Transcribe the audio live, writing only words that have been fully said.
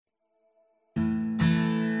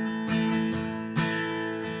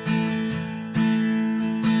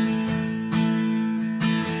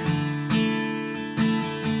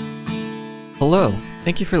Hello,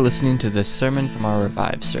 thank you for listening to this sermon from our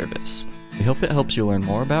Revive service. We hope it helps you learn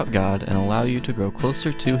more about God and allow you to grow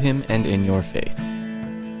closer to Him and in your faith.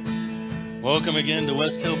 Welcome again to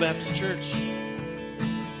West Hill Baptist Church.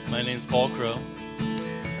 My name's Paul Crow.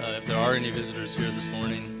 If there are any visitors here this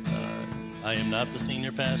morning, I am not the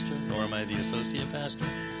senior pastor, nor am I the associate pastor.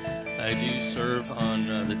 I do serve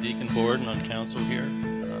on the deacon board and on council here.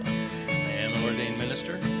 I am an ordained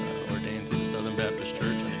minister, ordained to the Southern Baptist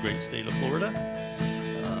Church in the great state of Florida.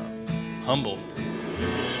 Humbled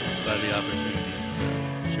by the opportunity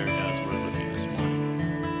to share God's word with you this morning.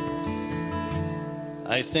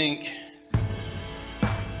 I think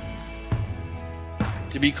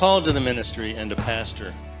to be called to the ministry and to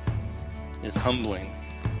pastor is humbling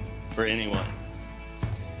for anyone.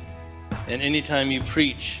 And anytime you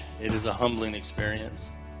preach, it is a humbling experience.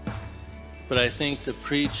 But I think to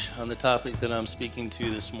preach on the topic that I'm speaking to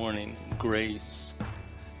this morning, grace,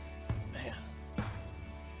 man,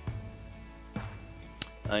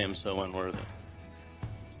 I am so unworthy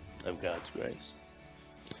of God's grace.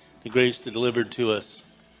 The grace delivered to us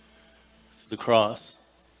through the cross,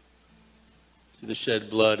 through the shed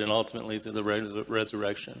blood, and ultimately through the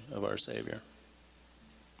resurrection of our Savior.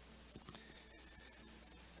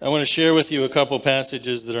 I want to share with you a couple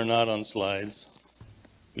passages that are not on slides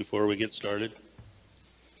before we get started.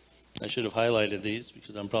 I should have highlighted these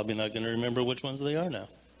because I'm probably not going to remember which ones they are now.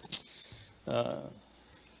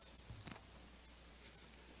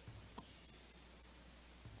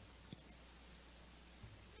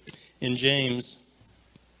 In James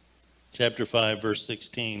chapter 5, verse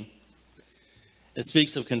 16, it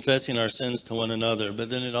speaks of confessing our sins to one another, but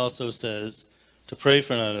then it also says to pray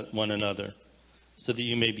for one another so that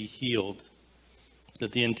you may be healed,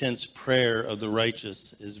 that the intense prayer of the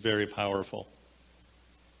righteous is very powerful.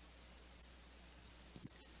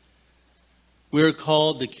 We're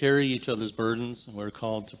called to carry each other's burdens, and we're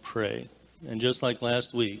called to pray. And just like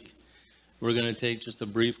last week, we're going to take just a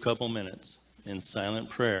brief couple minutes in silent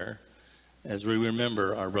prayer as we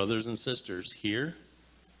remember our brothers and sisters here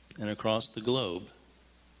and across the globe.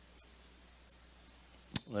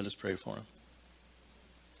 Let us pray for them.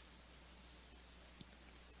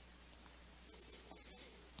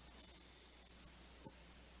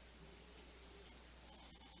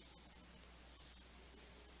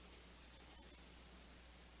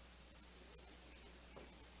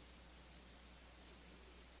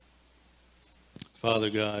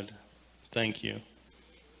 Father God, thank you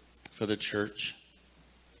for the church,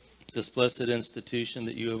 this blessed institution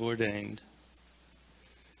that you have ordained.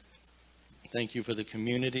 Thank you for the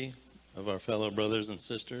community of our fellow brothers and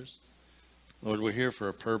sisters. Lord, we're here for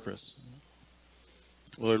a purpose.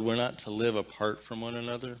 Lord, we're not to live apart from one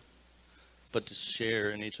another, but to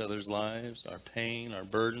share in each other's lives, our pain, our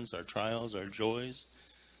burdens, our trials, our joys,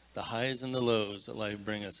 the highs and the lows that life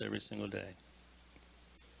brings us every single day.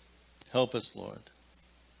 Help us, Lord,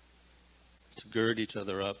 to gird each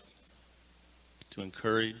other up, to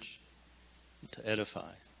encourage, to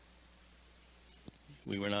edify.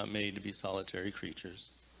 We were not made to be solitary creatures,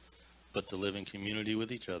 but to live in community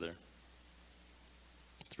with each other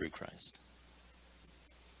through Christ.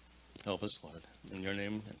 Help us, Lord. In your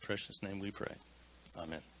name and precious name we pray.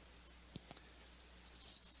 Amen.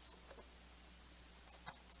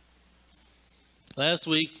 Last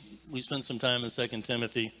week, we spent some time in 2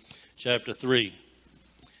 Timothy chapter 3.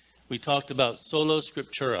 We talked about sola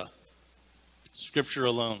scriptura, scripture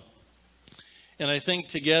alone. And I think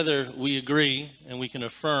together we agree and we can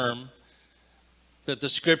affirm that the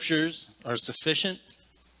scriptures are sufficient,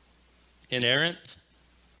 inerrant,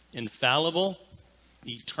 infallible,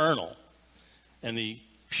 eternal, and the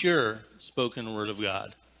pure spoken word of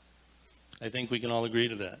God. I think we can all agree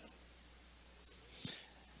to that.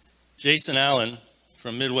 Jason Allen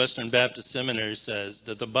from Midwestern Baptist Seminary says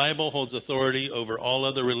that the Bible holds authority over all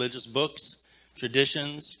other religious books,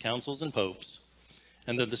 traditions, councils, and popes,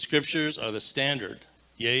 and that the scriptures are the standard,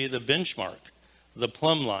 yea, the benchmark, the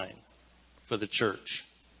plumb line for the church.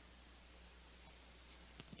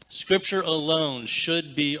 Scripture alone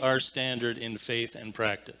should be our standard in faith and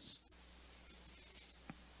practice.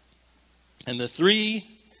 And the three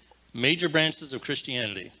major branches of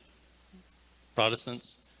Christianity,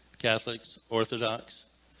 Protestants, Catholics, Orthodox,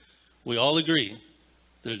 we all agree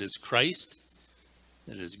that it is Christ,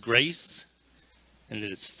 that it is grace, and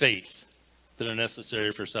it is faith that are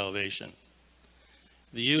necessary for salvation.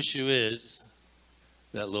 The issue is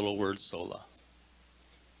that little word sola.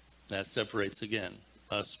 That separates, again,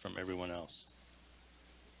 us from everyone else.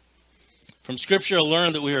 From Scripture, I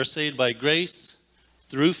learned that we are saved by grace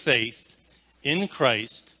through faith, in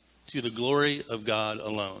Christ to the glory of God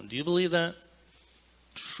alone. Do you believe that?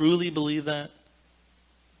 truly believe that?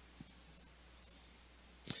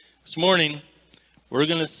 This morning, we're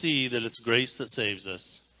going to see that it's grace that saves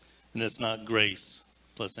us, and it's not grace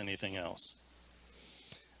plus anything else.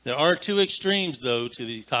 There are two extremes, though, to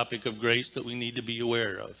the topic of grace that we need to be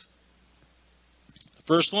aware of. The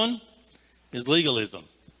first one is legalism.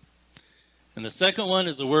 And the second one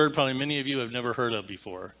is a word probably many of you have never heard of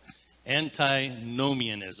before,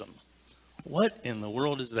 antinomianism. What in the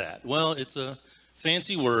world is that? Well, it's a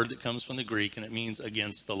fancy word that comes from the Greek, and it means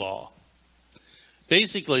against the law.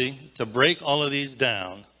 Basically, to break all of these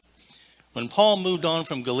down, when Paul moved on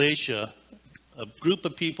from Galatia, a group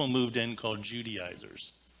of people moved in called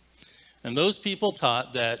Judaizers. And those people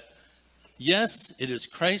taught that, yes, it is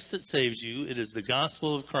Christ that saves you. It is the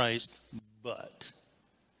gospel of Christ, but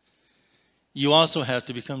you also have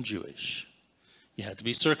to become Jewish. You have to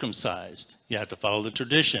be circumcised. You have to follow the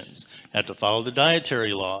traditions. You have to follow the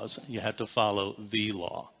dietary laws. You have to follow the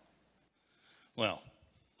law. Well,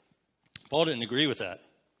 Paul didn't agree with that.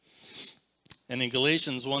 And in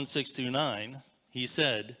Galatians 1:6-9, he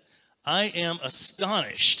said, I am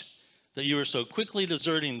astonished that you are so quickly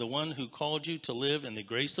deserting the one who called you to live in the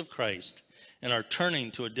grace of Christ and are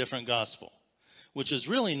turning to a different gospel, which is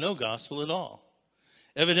really no gospel at all.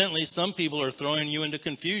 Evidently, some people are throwing you into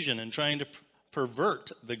confusion and trying to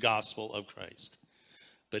pervert the gospel of Christ.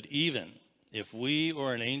 But even if we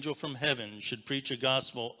or an angel from heaven should preach a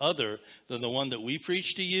gospel other than the one that we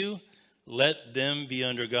preach to you, let them be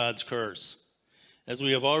under God's curse. As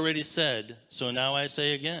we have already said, so now I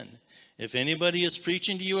say again, if anybody is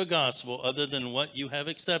preaching to you a gospel other than what you have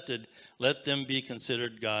accepted, let them be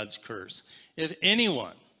considered God's curse. If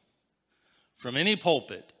anyone from any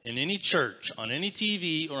pulpit, in any church, on any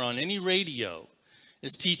TV, or on any radio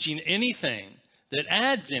is teaching anything that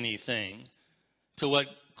adds anything to what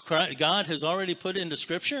God has already put into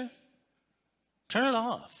Scripture, turn it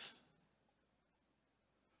off.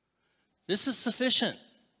 This is sufficient.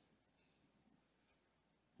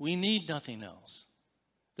 We need nothing else.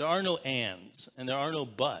 There are no ands and there are no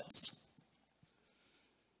buts.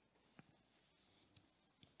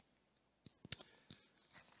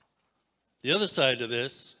 The other side of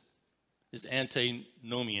this is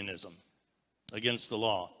antinomianism, against the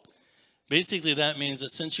law. Basically, that means that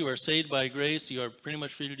since you are saved by grace, you are pretty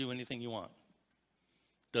much free to do anything you want.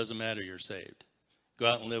 Doesn't matter, you're saved. Go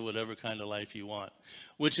out and live whatever kind of life you want,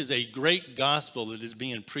 which is a great gospel that is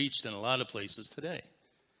being preached in a lot of places today,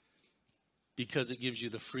 because it gives you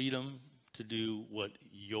the freedom to do what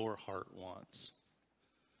your heart wants.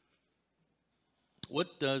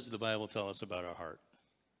 What does the Bible tell us about our heart?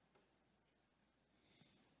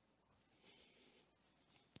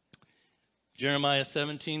 Jeremiah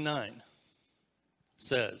 17:9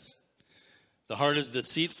 says, the heart is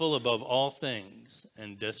deceitful above all things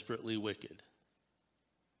and desperately wicked.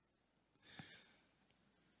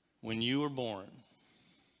 When you were born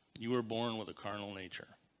with a carnal nature.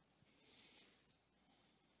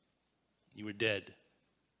 You were dead.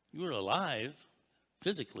 You were alive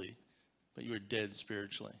physically, but you were dead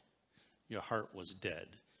spiritually. Your heart was dead.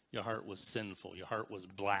 Your heart was sinful. Your heart was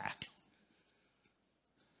black.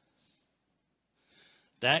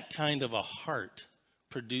 That kind of a heart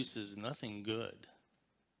produces nothing good.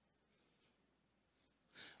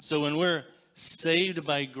 So when we're saved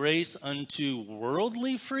by grace unto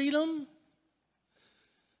worldly freedom,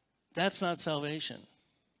 that's not salvation.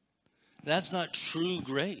 That's not true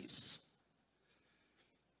grace.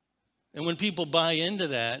 And when people buy into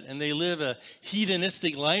that and they live a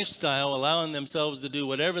hedonistic lifestyle, allowing themselves to do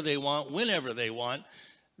whatever they want, whenever they want,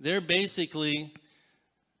 they're basically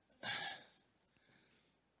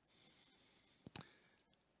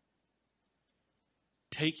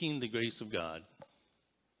taking the grace of God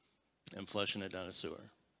and flushing it down a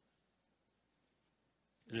sewer.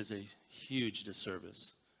 It is a huge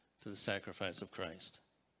disservice to the sacrifice of Christ.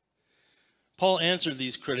 Paul answered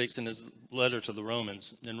these critics in his letter to the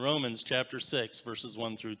Romans. In Romans chapter 6, verses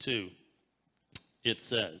 1-2, it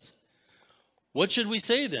says, what should we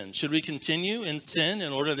say then? Should we continue in sin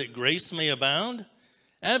in order that grace may abound?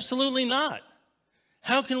 Absolutely not.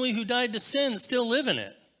 How can we who died to sin still live in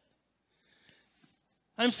it?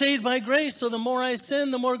 I'm saved by grace, so the more I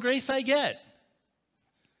sin, the more grace I get.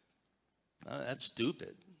 That's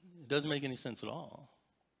stupid. It doesn't make any sense at all.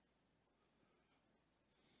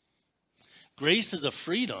 Grace is a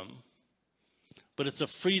freedom, but it's a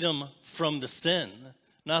freedom from the sin,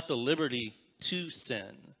 not the liberty to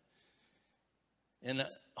sin. And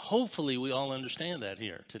hopefully we all understand that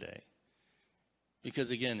here today.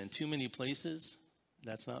 Because again, in too many places,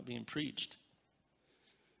 that's not being preached.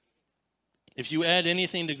 If you add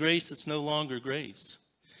anything to grace, it's no longer grace.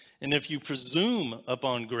 And if you presume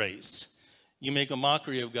upon grace, you make a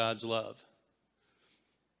mockery of God's love.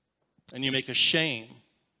 And you make a shame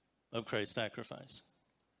of Christ's sacrifice.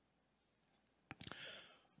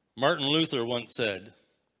 Martin Luther once said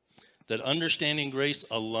that understanding grace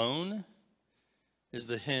alone is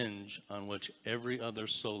the hinge on which every other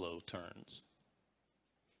solo turns.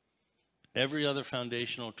 Every other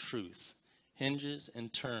foundational truth hinges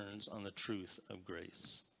and turns on the truth of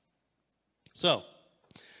grace. So,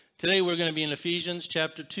 today we're going to be in Ephesians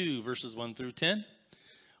chapter 2, verses 1 through 10.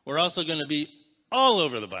 We're also going to be all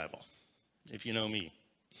over the Bible, if you know me.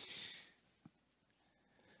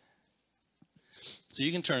 So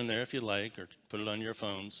you can turn there if you like, or put it on your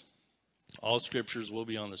phones. All scriptures will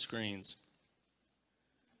be on the screens.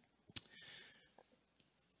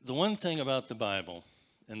 The one thing about the Bible,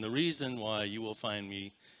 and the reason why you will find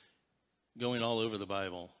me going all over the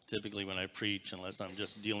Bible, typically when I preach, unless I'm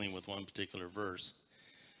just dealing with one particular verse,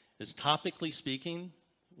 is topically speaking,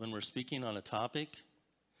 when we're speaking on a topic.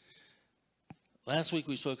 Last week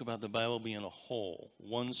we spoke about the Bible being a whole,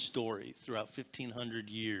 one story throughout 1,500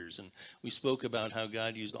 years. And we spoke about how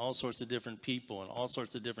God used all sorts of different people and all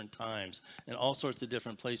sorts of different times and all sorts of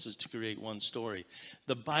different places to create one story.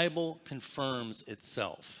 The Bible confirms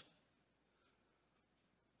itself.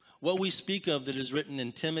 What we speak of that is written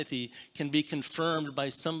in Timothy can be confirmed by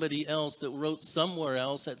somebody else that wrote somewhere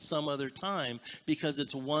else at some other time, because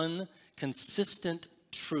it's one consistent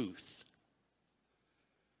truth.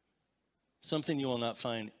 Something you will not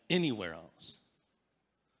find anywhere else.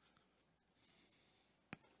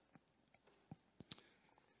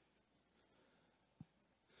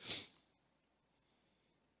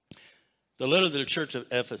 The letter to the church of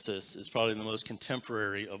Ephesus is probably the most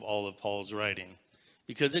contemporary of all of Paul's writing,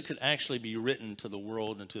 because it could actually be written to the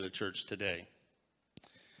world and to the church today.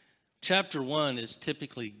 Chapter 1 is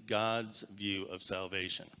typically God's view of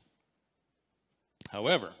salvation.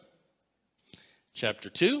 However, chapter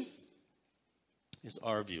 2 is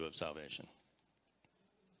our view of salvation.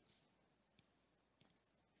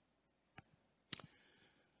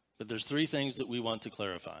 But there's three things that we want to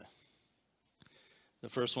clarify. The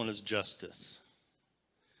first one is justice.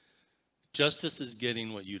 Justice is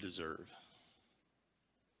getting what you deserve.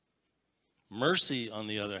 Mercy, on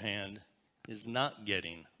the other hand, is not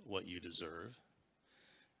getting what you deserve.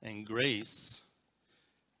 And grace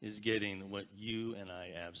is getting what you and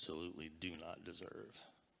I absolutely do not deserve,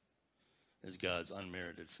 is God's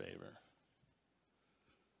unmerited favor.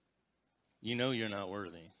 You know you're not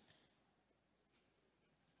worthy.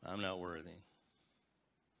 I'm not worthy.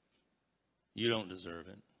 You don't deserve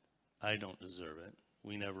it. I don't deserve it.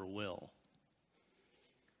 We never will.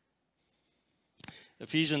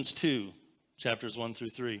 Ephesians 2, chapters 1 through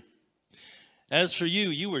 3. As for you,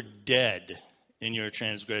 you were dead in your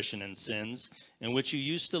transgression and sins, in which you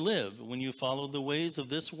used to live when you followed the ways of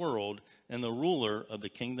this world and the ruler of the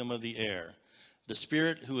kingdom of the air, the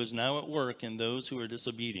spirit who is now at work in those who are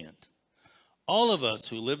disobedient. All of us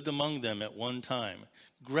who lived among them at one time,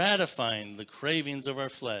 gratifying the cravings of our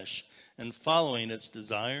flesh and following its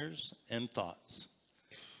desires and thoughts.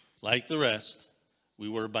 Like the rest, we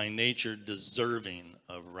were by nature deserving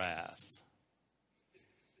of wrath.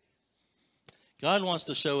 God wants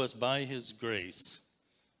to show us by his grace,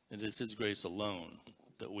 it is his grace alone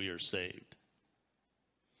that we are saved.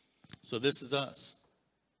 So this is us.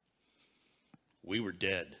 We were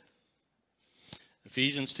dead.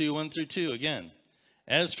 Ephesians 2, 1 through 2, again.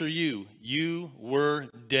 As for you, you were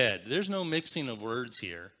dead. There's no mixing of words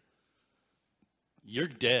here. You're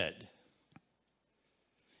dead.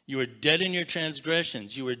 You were dead in your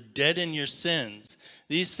transgressions. You were dead in your sins.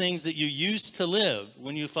 These things that you used to live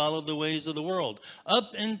when you followed the ways of the world.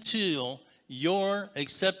 Up until your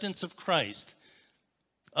acceptance of Christ.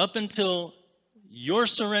 Up until your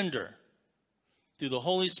surrender through the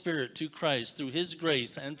Holy Spirit to Christ, through his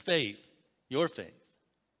grace and faith, your faith.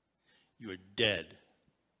 You are dead.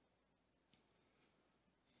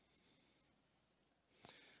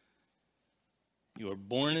 You are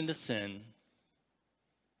born into sin,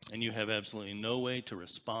 and you have absolutely no way to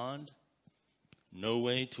respond, no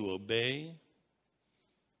way to obey,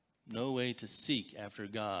 no way to seek after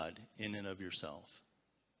God in and of yourself.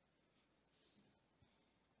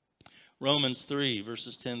 Romans 3,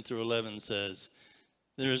 verses 10 through 11 says,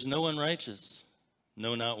 there is no one righteous,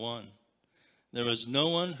 no, not one. There is no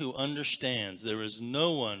one who understands. There is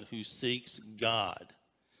no one who seeks God.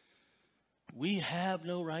 We have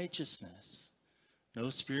no righteousness. No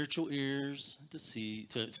spiritual ears to see,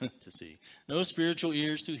 to see. No spiritual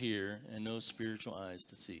ears to hear, and no spiritual eyes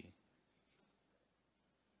to see.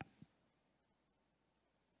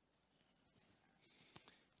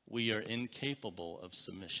 we are incapable of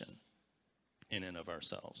submission in and of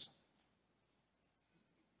ourselves.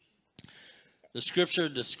 The scripture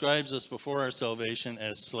describes us before our salvation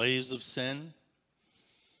as slaves of sin.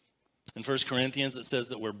 In 1 Corinthians, it says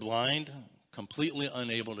that we're blind, completely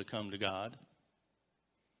unable to come to God.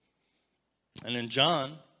 And in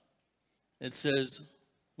John, it says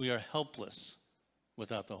we are helpless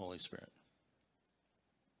without the Holy Spirit.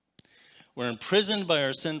 We're imprisoned by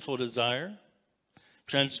our sinful desire.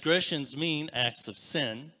 Transgressions mean acts of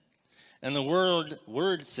sin. And the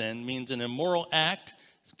word sin means an immoral act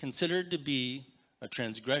considered to be a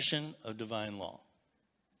transgression of divine law.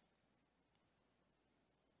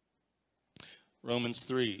 Romans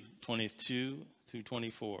 3:22 through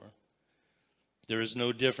 24. There is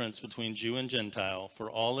no difference between Jew and Gentile, for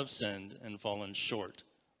all have sinned and fallen short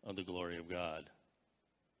of the glory of God.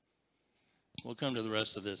 We'll come to the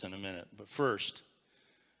rest of this in a minute. But first,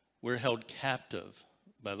 we're held captive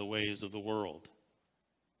by the ways of the world.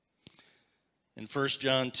 In 1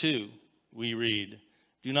 John 2, we read,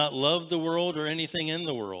 do not love the world or anything in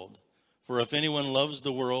the world. For if anyone loves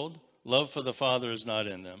the world, love for the Father is not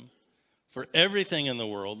in them. For everything in the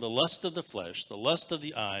world, the lust of the flesh, the lust of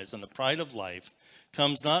the eyes, and the pride of life,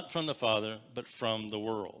 comes not from the Father, but from the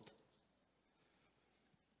world.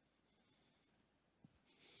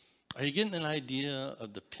 Are you getting an idea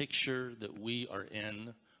of the picture that we are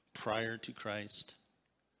in prior to Christ?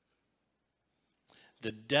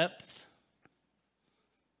 The depth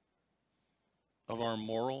of our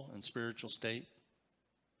moral and spiritual state,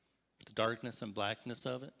 the darkness and blackness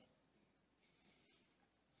of it.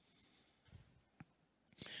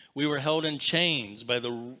 We were held in chains by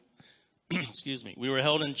the we were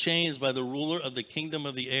held in chains by the ruler of the kingdom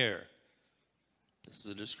of the air. This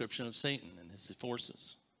is a description of Satan and his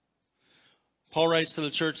forces. Paul writes to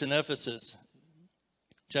the church in Ephesus,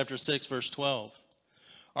 chapter 6, verse 12.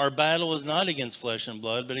 Our battle is not against flesh and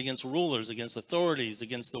blood, but against rulers, against authorities,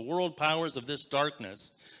 against the world powers of this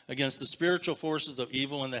darkness, against the spiritual forces of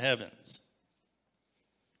evil in the heavens.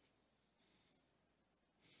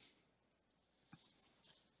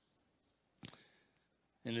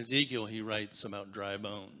 In Ezekiel, he writes about dry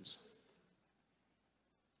bones.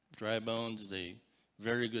 Dry bones is a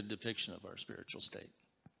very good depiction of our spiritual state.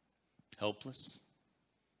 Helpless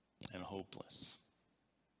and hopeless.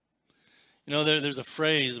 You know, there's a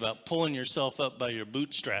phrase about pulling yourself up by your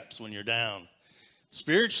bootstraps when you're down.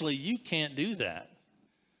 Spiritually, you can't do that.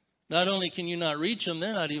 Not only can you not reach them,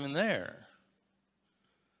 they're not even there.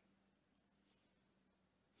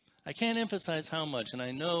 I can't emphasize how much, and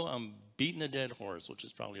I know I'm beating a dead horse, which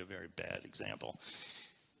is probably a very bad example.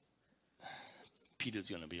 Peter's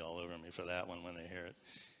going to be all over me for that one when they hear it.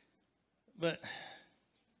 But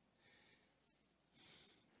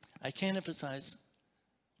I can't emphasize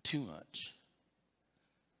too much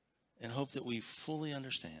and hope that we fully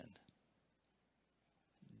understand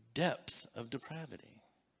depth of depravity.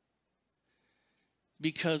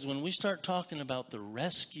 Because when we start talking about the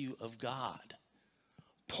rescue of God,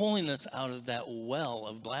 pulling us out of that well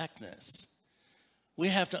of blackness, we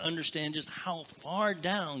have to understand just how far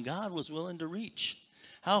down God was willing to reach,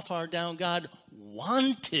 how far down God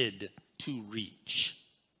wanted to reach.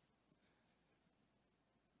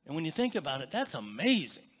 And when you think about it, that's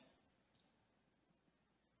amazing.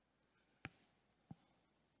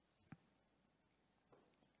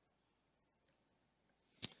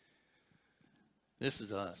 This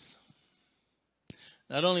is us.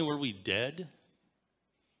 Not only were we dead,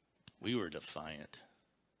 we were defiant.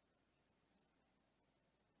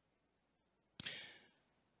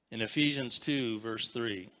 In Ephesians 2, verse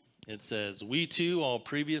 3, it says, we too all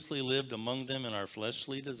previously lived among them in our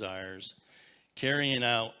fleshly desires, carrying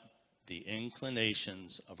out the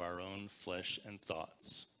inclinations of our own flesh and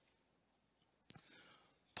thoughts.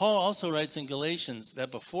 Paul also writes in Galatians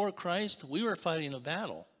that before Christ, we were fighting a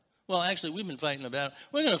battle. Well, actually, we've been fighting a battle.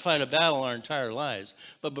 We're going to fight a battle our entire lives.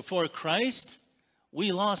 But before Christ,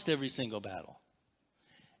 we lost every single battle.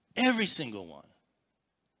 Every single one.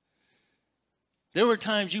 There were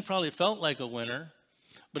times you probably felt like a winner,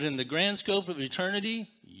 but in the grand scope of eternity,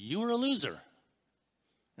 you were a loser.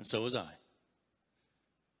 And so was I.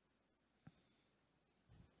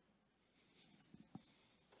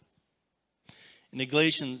 In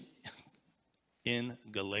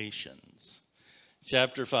Galatians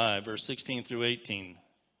chapter 5, verse 16 through 18,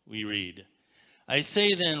 we read, I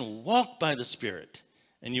say then, walk by the Spirit,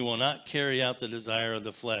 and you will not carry out the desire of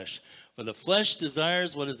the flesh. For the flesh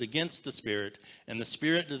desires what is against the Spirit, and the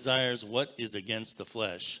Spirit desires what is against the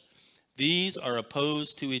flesh. These are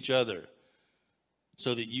opposed to each other,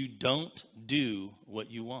 so that you don't do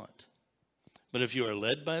what you want. But if you are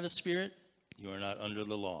led by the Spirit, You are not under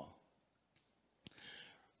the law.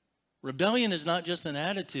 Rebellion is not just an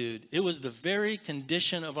attitude, it was the very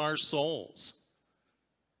condition of our souls.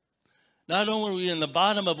 Not only are we in the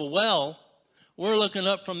bottom of a well, we're looking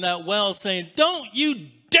up from that well saying, don't you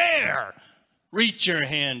dare reach your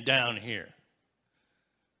hand down here.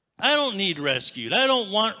 I don't need rescued. I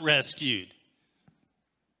don't want rescued.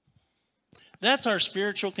 That's our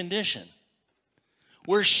spiritual condition.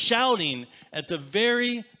 We're shouting at the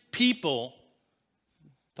very people,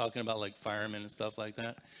 talking about like firemen and stuff like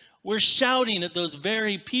that. We're shouting at those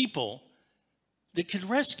very people that could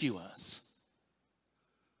rescue us.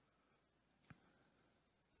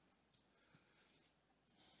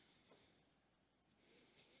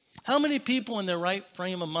 How many people in their right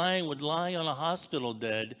frame of mind would lie on a hospital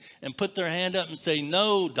bed and put their hand up and say,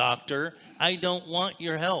 no, doctor, I don't want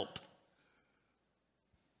your help?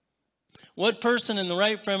 What person in the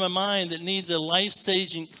right frame of mind that needs a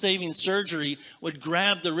life-saving surgery would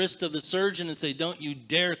grab the wrist of the surgeon and say, don't you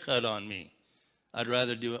dare cut on me. I'd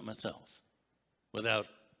rather do it myself without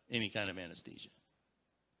any kind of anesthesia.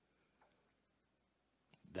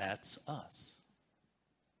 That's us.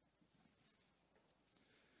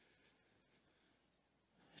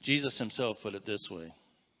 Jesus himself put it this way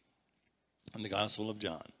in the Gospel of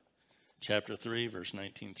John, chapter 3, verse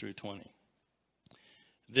 19 through 20.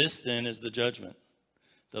 This then is the judgment.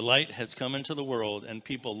 The light has come into the world, and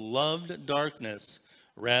people loved darkness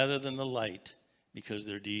rather than the light because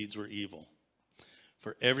their deeds were evil.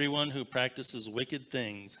 For everyone who practices wicked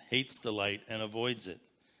things hates the light and avoids it,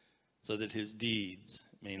 so that his deeds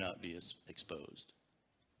may not be exposed.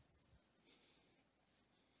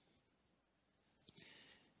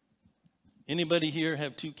 Anybody here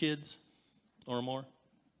have 2 kids or more?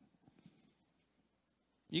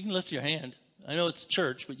 You can lift your hand. I know it's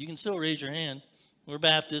church, but you can still raise your hand. We're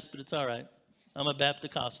Baptist, but it's all right. I'm a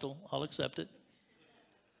Baptist-costal. I'll accept it.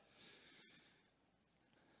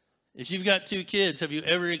 If you've got 2 kids, have you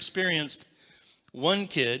ever experienced one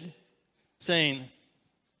kid saying,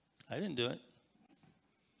 I didn't do it?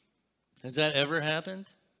 Has that ever happened?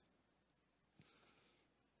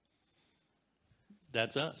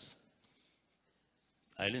 That's us.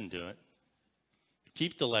 I didn't do it.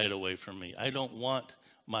 Keep the light away from me. I don't want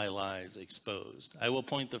my lies exposed. I will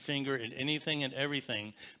point the finger at anything and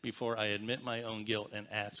everything before I admit my own guilt and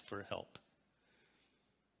ask for help.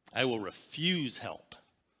 I will refuse help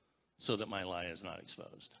so that my lie is not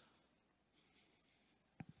exposed.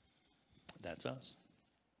 That's us.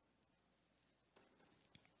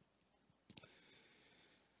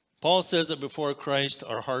 Paul says that before Christ,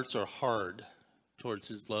 our hearts are hard towards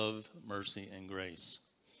his love, mercy, and grace.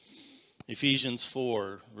 Ephesians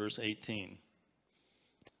 4, verse 18.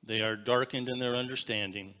 They are darkened in their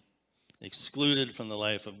understanding, excluded from the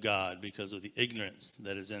life of God because of the ignorance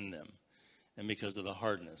that is in them and because of the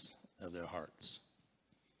hardness of their hearts.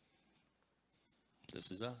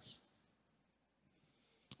 This is us.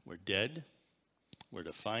 We're dead, we're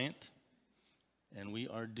defiant, and we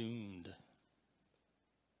are doomed.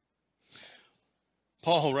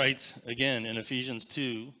 Paul writes again in Ephesians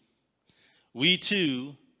 2, we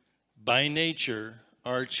too, by nature,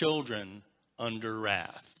 are children under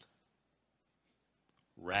wrath.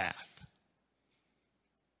 Wrath.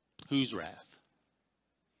 Whose wrath?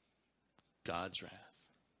 God's wrath.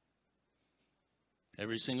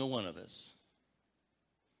 Every single one of us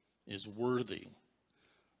is worthy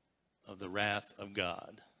of the wrath of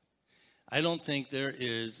God. I don't think there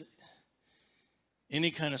is any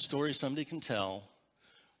kind of story somebody can tell,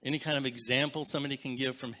 any kind of example somebody can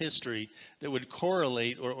give from history that would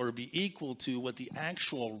correlate or be equal to what the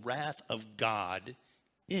actual wrath of God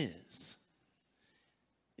is.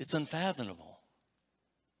 It's unfathomable.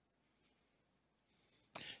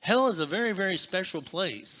 Hell is a very, very special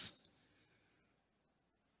place.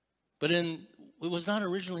 But it was not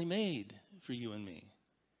originally made for you and me.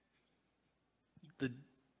 The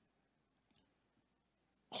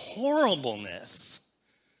horribleness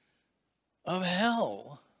of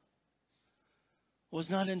hell was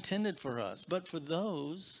not intended for us, but for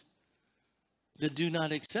those that do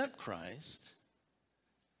not accept Christ.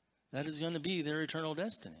 That is going to be their eternal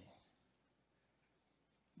destiny.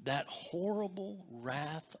 That horrible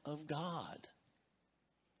wrath of God.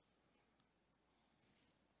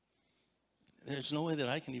 There's no way that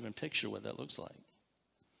I can even picture what that looks like.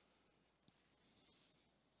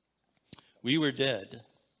 We were dead,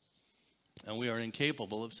 and we are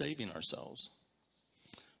incapable of saving ourselves.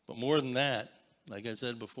 But more than that, like I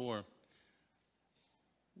said before,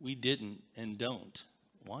 we didn't and don't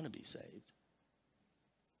want to be saved.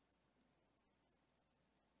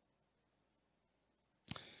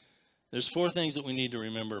 There's 4 things that we need to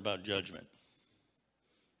remember about judgment.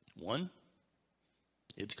 One,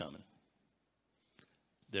 it's coming.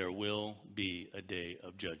 There will be a day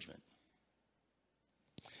of judgment.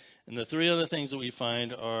 And the three other things that we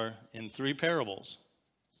find are in three parables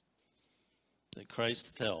that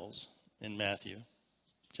Christ tells in Matthew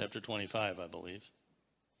chapter 25, I believe.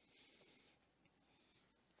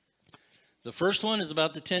 The first one is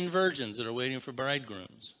about the 10 virgins that are waiting for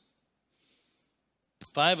bridegrooms.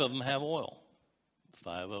 5 of them have oil.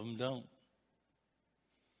 5 of them don't.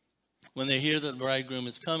 When they hear that the bridegroom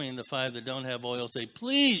is coming, the 5 that don't have oil say,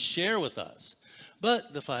 please share with us.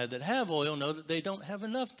 But the 5 that have oil know that they don't have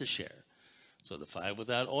enough to share. So the 5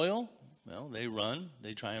 without oil, well, they run,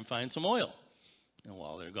 they try and find some oil. And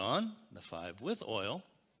while they're gone, the 5 with oil,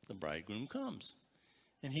 the bridegroom comes.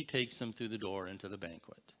 And he takes them through the door into the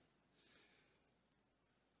banquet.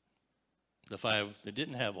 The 5 that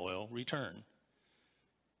didn't have oil return.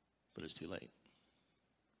 But it's too late.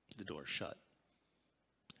 The door's shut.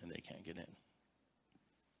 And they can't get in.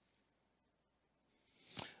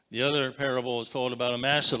 The other parable is told about a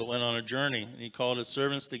master that went on a journey. And he called his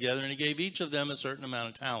servants together and he gave each of them a certain amount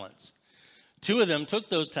of talents. 2 of them took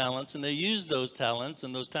those talents and they used those talents,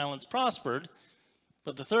 and those talents prospered.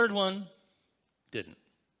 But the third one didn't.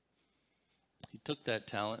 He took that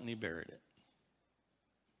talent and he buried it.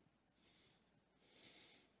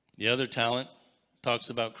 The other talent talks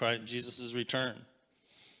about Jesus' return.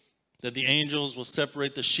 That the angels will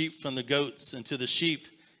separate the sheep from the goats, and to the sheep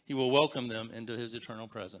he will welcome them into his eternal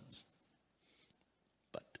presence.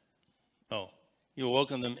 He will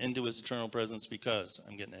welcome them into his eternal presence because,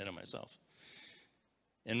 I'm getting ahead of myself.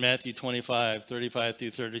 In Matthew 25, 35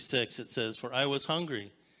 through 36, it says, for I was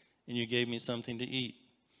hungry, and you gave me something to eat.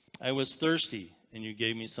 I was thirsty, and you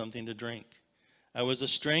gave me something to drink. I was a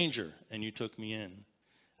stranger, and you took me in.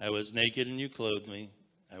 I was naked, and you clothed me.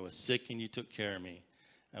 I was sick, and you took care of me.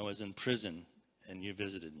 I was in prison, and you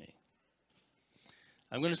visited me.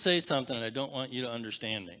 I'm going to say something, and I don't want you to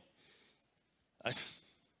understand me.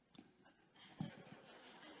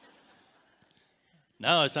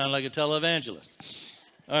 Now I sound like a televangelist.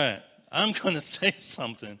 All right, I'm going to say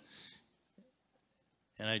something,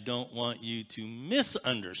 and I don't want you to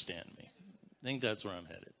misunderstand me. I think that's where I'm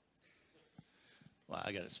headed. Wow,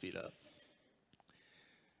 I got to speed up.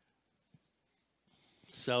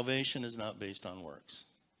 Salvation is not based on works.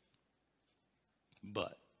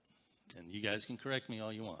 But, and you guys can correct me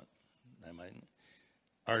all you want.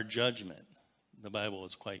 Our judgment, the Bible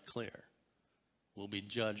is quite clear, will be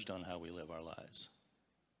judged on how we live our lives.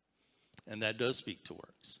 And that does speak to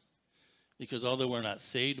works. Because although we're not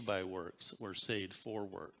saved by works, we're saved for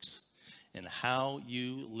works. And how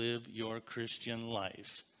you live your Christian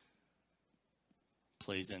life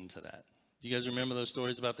plays into that. You guys remember those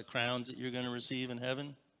stories about the crowns that you're going to receive in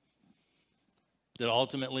heaven? That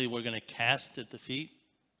ultimately we're going to cast at the feet?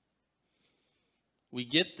 We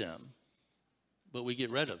get them, but we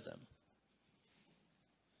get rid of them.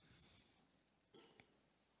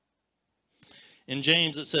 In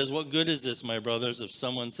James it says, what good is this, my brothers, if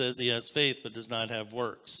someone says he has faith but does not have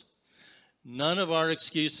works? None of our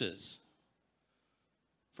excuses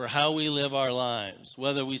for how we live our lives,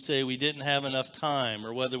 whether we say we didn't have enough time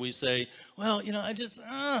or whether we say, well,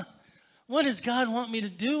 what does God want me to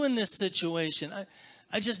do in this situation?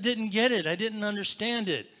 I just didn't get it. I didn't understand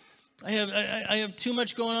it. I have too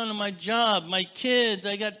much going on in my job, my kids.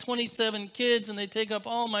 I got 27 kids and they take up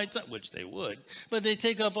all my time, which they would, but they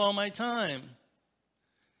take up all my time.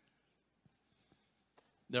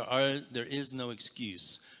 There is no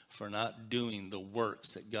excuse for not doing the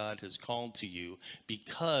works that God has called to you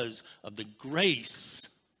because of the grace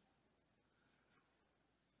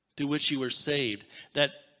to which you were saved.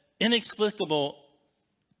 That inexplicable,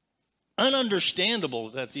 ununderstandable,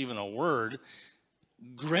 if that's even a word,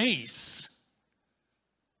 grace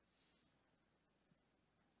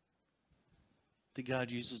that God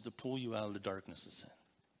uses to pull you out of the darkness of sin.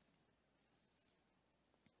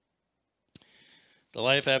 The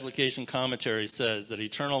Life Application Commentary says that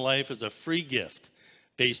eternal life is a free gift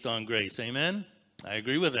based on grace. Amen? I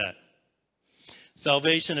agree with that.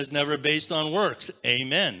 Salvation is never based on works.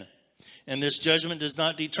 Amen. And this judgment does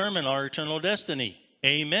not determine our eternal destiny.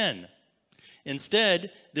 Amen.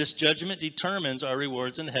 Instead, this judgment determines our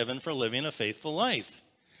rewards in heaven for living a faithful life.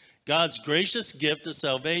 God's gracious gift of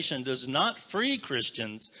salvation does not free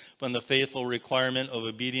Christians from the faithful requirement of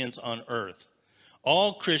obedience on earth.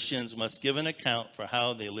 All Christians must give an account for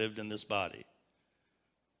how they lived in this body.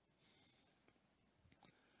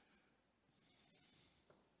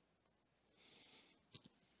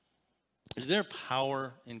 Is there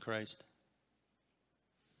power in Christ?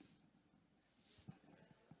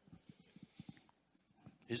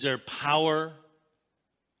 Is there power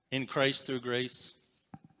in Christ through grace?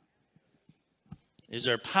 Is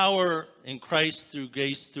there power in Christ through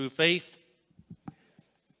grace through faith?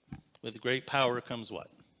 With great power comes what?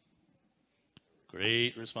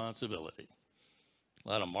 Great responsibility. A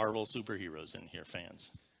lot of Marvel superheroes in here, fans.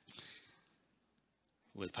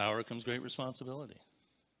 With power comes great responsibility.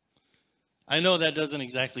 I know that doesn't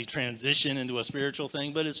exactly transition into a spiritual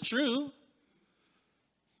thing, but it's true.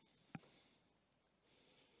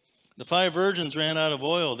 The 5 virgins ran out of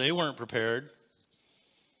oil. They weren't prepared.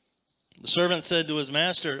 The servant said to his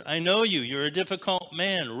master, I know you. You're a difficult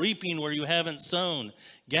man, reaping where you haven't sown,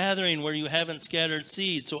 gathering where you haven't scattered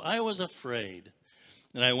seed. So I was afraid.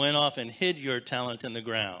 And I went off and hid your talent in the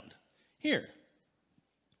ground. Here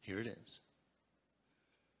it is.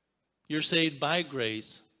 You're saved by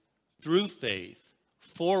grace, through faith,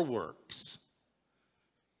 for works.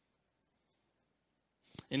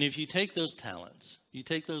 And if you take those talents, you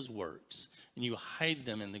take those works, and you hide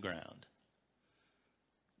them in the ground,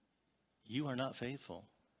 you are not faithful.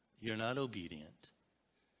 You're not obedient.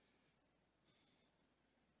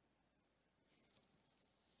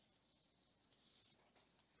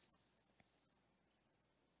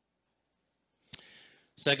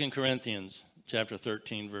 Second Corinthians chapter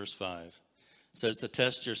 13, verse 5 says to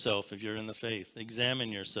test yourself if you're in the faith. Examine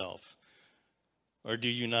yourself. Or do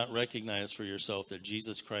you not recognize for yourself that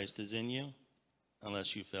Jesus Christ is in you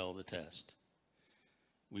unless you fail the test?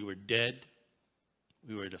 We were dead,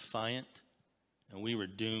 we were defiant, and we were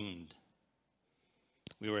doomed.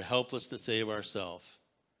 We were helpless to save ourselves.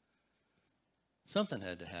 Something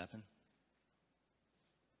had to happen.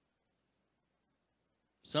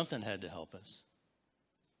 Something had to help us.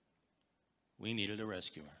 We needed a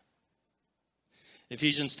rescuer.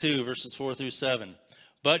 Ephesians 2, verses 4 through 7.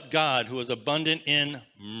 But God, who is abundant in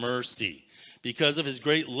mercy, because of his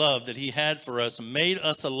great love that he had for us, made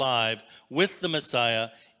us alive with the Messiah,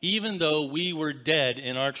 even though we were dead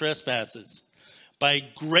in our trespasses. By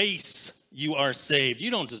grace you are saved. You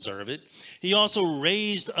don't deserve it. He also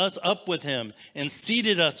raised us up with him and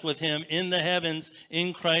seated us with him in the heavens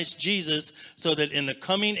in Christ Jesus, so that in the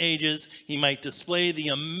coming ages he might display the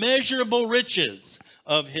immeasurable riches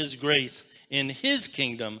of his grace in his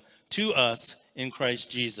kingdom to us in Christ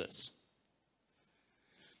Jesus.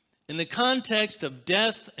 In the context of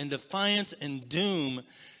death and defiance and doom,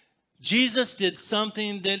 Jesus did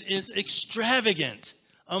something that is extravagant,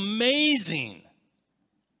 amazing.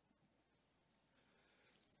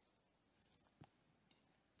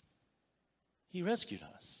 He rescued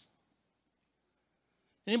us.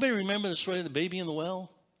 Anybody remember the story of the baby in the well?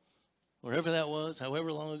 Wherever that was,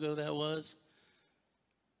 however long ago that was?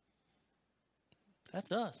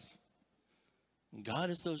 That's us. God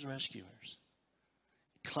is those rescuers.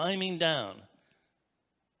 Climbing down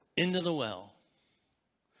into the well,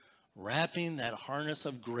 wrapping that harness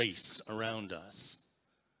of grace around us,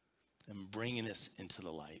 and bringing us into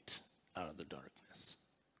the light out of the darkness.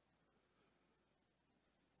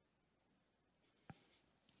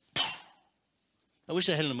 I wish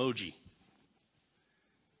I had an emoji.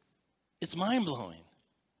 It's mind-blowing,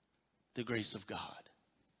 the grace of God.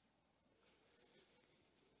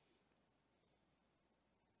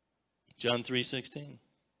 John 3:16.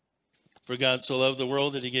 For God so loved the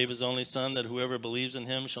world that he gave his only Son, that whoever believes in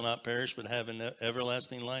him shall not perish but have an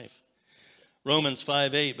everlasting life. Romans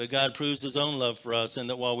 5:8. But God proves his own love for us, in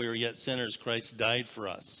that while we were yet sinners, Christ died for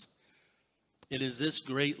us. It is this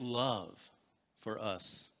great love for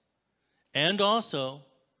us, and also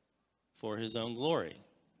for his own glory,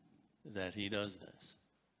 that he does this.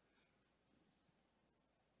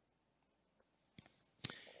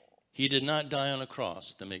 He did not die on a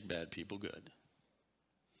cross to make bad people good.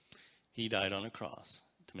 He died on a cross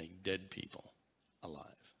to make dead people alive.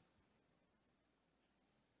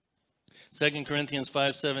 2 Corinthians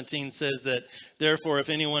 5:17 says that, therefore, if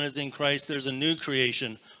anyone is in Christ, there's a new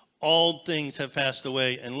creation. All things have passed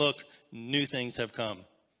away, and look, new things have come.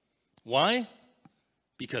 Why?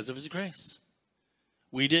 Because of his grace.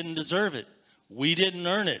 We didn't deserve it. We didn't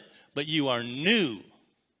earn it, but you are new.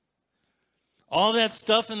 All that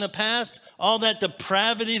stuff in the past, all that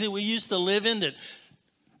depravity that we used to live in that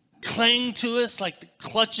clung to us like the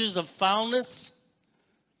clutches of foulness,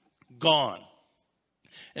 gone.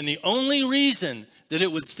 And the only reason that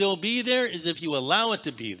it would still be there is if you allow it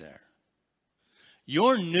to be there.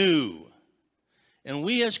 You're new. And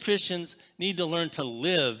we as Christians need to learn to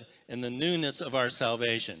live in the newness of our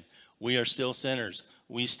salvation. We are still sinners.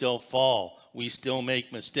 We still fall. We still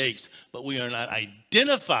make mistakes. But we are not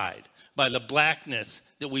identified by the blackness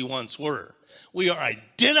that we once were. We are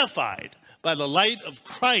identified by the light of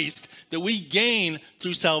Christ that we gain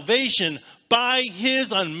through salvation by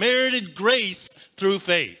his unmerited grace through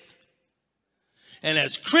faith. And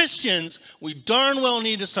as Christians, we darn well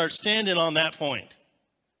need to start standing on that point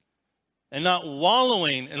and not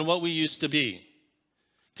wallowing in what we used to be,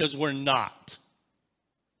 because we're not.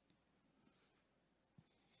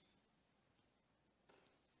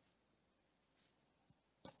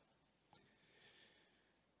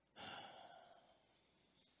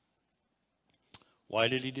 Why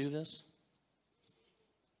did he do this?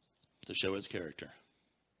 To show his character.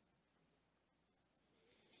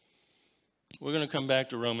 We're going to come back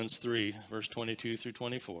to Romans 3, verse 22 through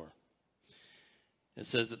 24. It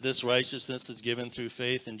says that this righteousness is given through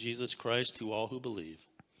faith in Jesus Christ to all who believe.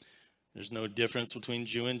 There's no difference between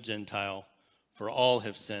Jew and Gentile, for all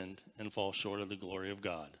have sinned and fall short of the glory of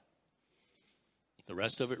God. The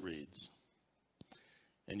rest of it reads,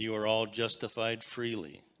 and you are all justified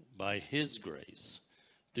freely by his grace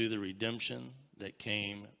through the redemption that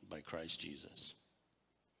came by Christ Jesus.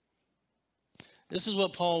 This is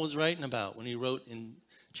what Paul was writing about when he wrote in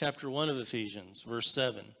chapter 1 of Ephesians, verse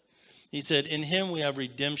 7. He said, in him we have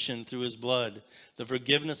redemption through his blood, the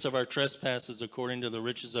forgiveness of our trespasses according to the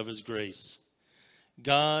riches of his grace.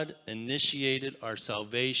 God initiated our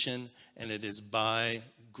salvation, and it is by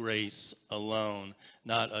grace alone,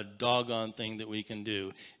 not a doggone thing that we can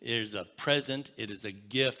do. It is a present, it is a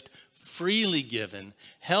gift, freely given,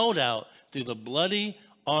 held out through the bloody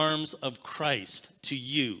arms of Christ to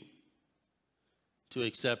you to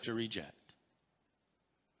accept or reject.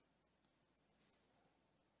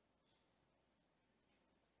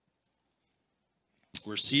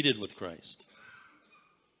 We're seated with Christ.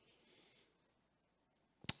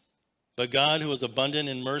 But God, who is abundant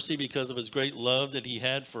in mercy because of his great love that he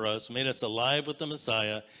had for us, made us alive with the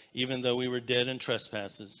Messiah, even though we were dead in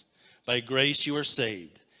trespasses. By grace you are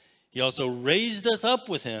saved. He also raised us up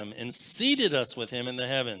with him and seated us with him in the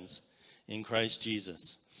heavens in Christ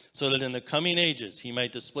Jesus, so that in the coming ages he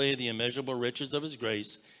might display the immeasurable riches of his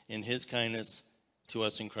grace in his kindness to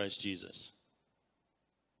us in Christ Jesus.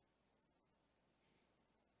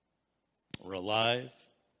 We're alive.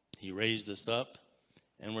 He raised us up,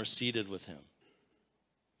 and we're seated with him.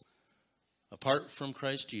 Apart from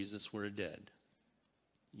Christ Jesus, we're dead.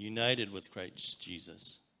 United with Christ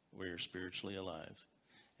Jesus, we're spiritually alive.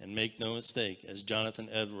 And make no mistake, as Jonathan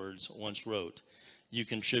Edwards once wrote, you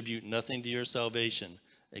contribute nothing to your salvation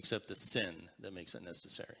except the sin that makes it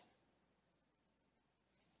necessary.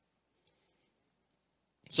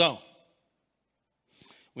 So,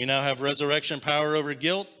 we now have resurrection power over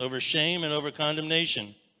guilt, over shame, and over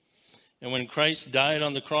condemnation. And when Christ died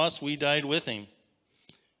on the cross, we died with him.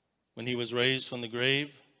 When he was raised from the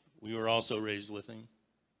grave, we were also raised with him.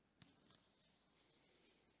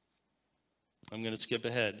 I'm going to skip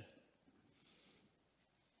ahead.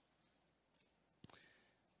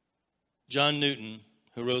 John Newton,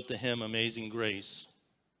 who wrote the hymn Amazing Grace,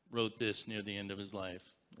 wrote this near the end of his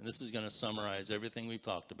life. And this is going to summarize everything we've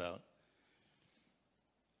talked about.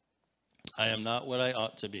 I am not what I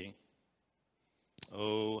ought to be.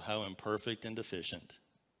 Oh, how imperfect and deficient.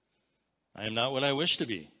 I am not what I wish to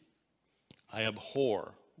be. I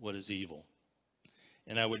abhor what is evil,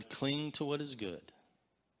 and I would cling to what is good.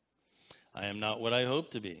 I am not what I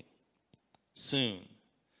hope to be. Soon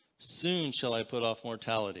shall I put off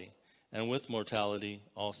mortality, and with mortality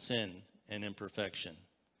all sin and imperfection.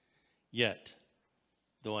 Yet,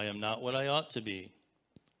 though I am not what I ought to be,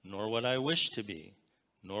 nor what I wish to be,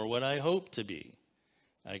 nor what I hope to be,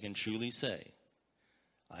 I can truly say,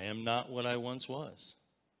 I am not what I once was,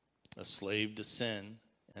 a slave to sin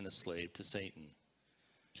and a slave to Satan.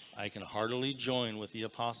 I can heartily join with the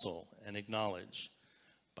apostle and acknowledge,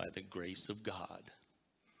 by the grace of God,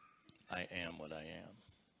 I am what I am.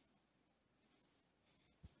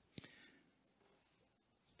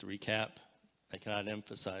 To recap, I cannot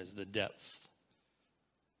emphasize the depth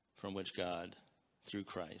from which God, through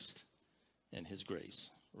Christ and his grace,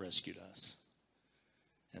 rescued us.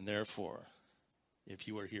 And therefore, if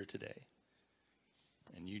you are here today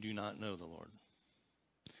and you do not know the Lord,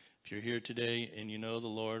 if you're here today and you know the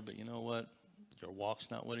Lord, but you know what? Your walk's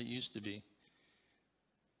not what it used to be.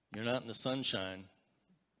 You're not in the sunshine.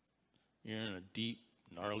 You're in a deep,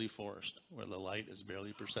 gnarly forest where the light is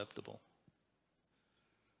barely perceptible.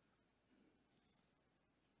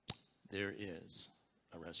 There is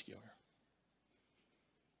a rescuer.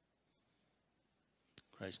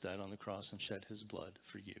 Christ died on the cross and shed his blood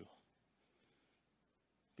for you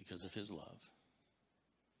because of his love.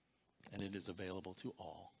 And it is available to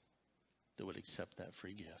all that would accept that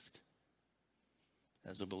free gift.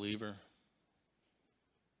 As a believer,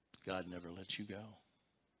 God never lets you go.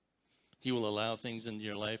 He will allow things into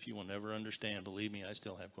your life you will never understand. Believe me, I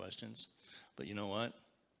still have questions. But you know what?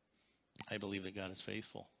 I believe that God is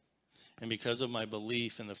faithful. And because of my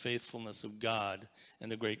belief in the faithfulness of God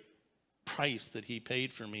and the great price that he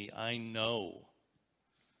paid for me, I know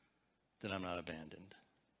that I'm not abandoned.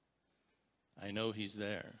 I know he's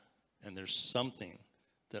there. And there's something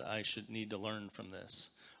that I should need to learn from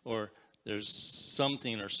this. Or there's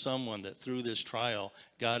something or someone that through this trial,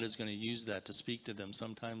 God is going to use that to speak to them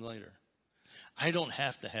sometime later. I don't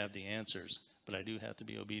have to have the answers, but I do have to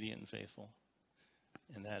be obedient and faithful.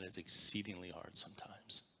 And that is exceedingly hard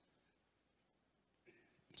sometimes.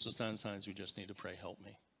 So sometimes we just need to pray, help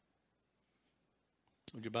me.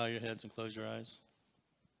 Would you bow your heads and close your eyes?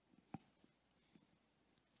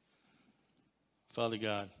 Father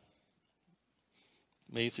God,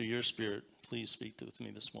 may through your Spirit, please speak with me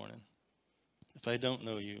this morning. If I don't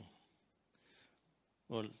know you,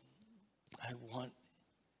 Lord, I want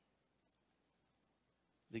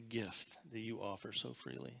the gift that you offer so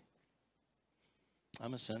freely.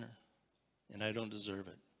 I'm a sinner, and I don't deserve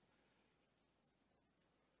it.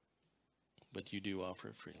 But you do offer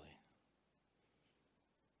it freely.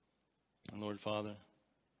 And Lord Father,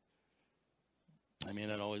 I may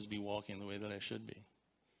not always be walking the way that I should be.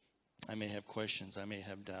 I may have questions, I may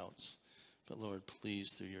have doubts. But Lord,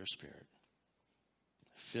 please, through your Spirit,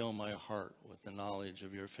 fill my heart with the knowledge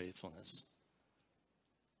of your faithfulness.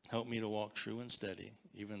 Help me to walk true and steady,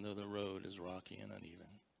 even though the road is rocky and uneven.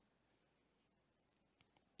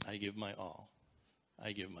 I give my all.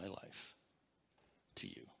 I give my life to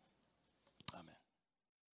you.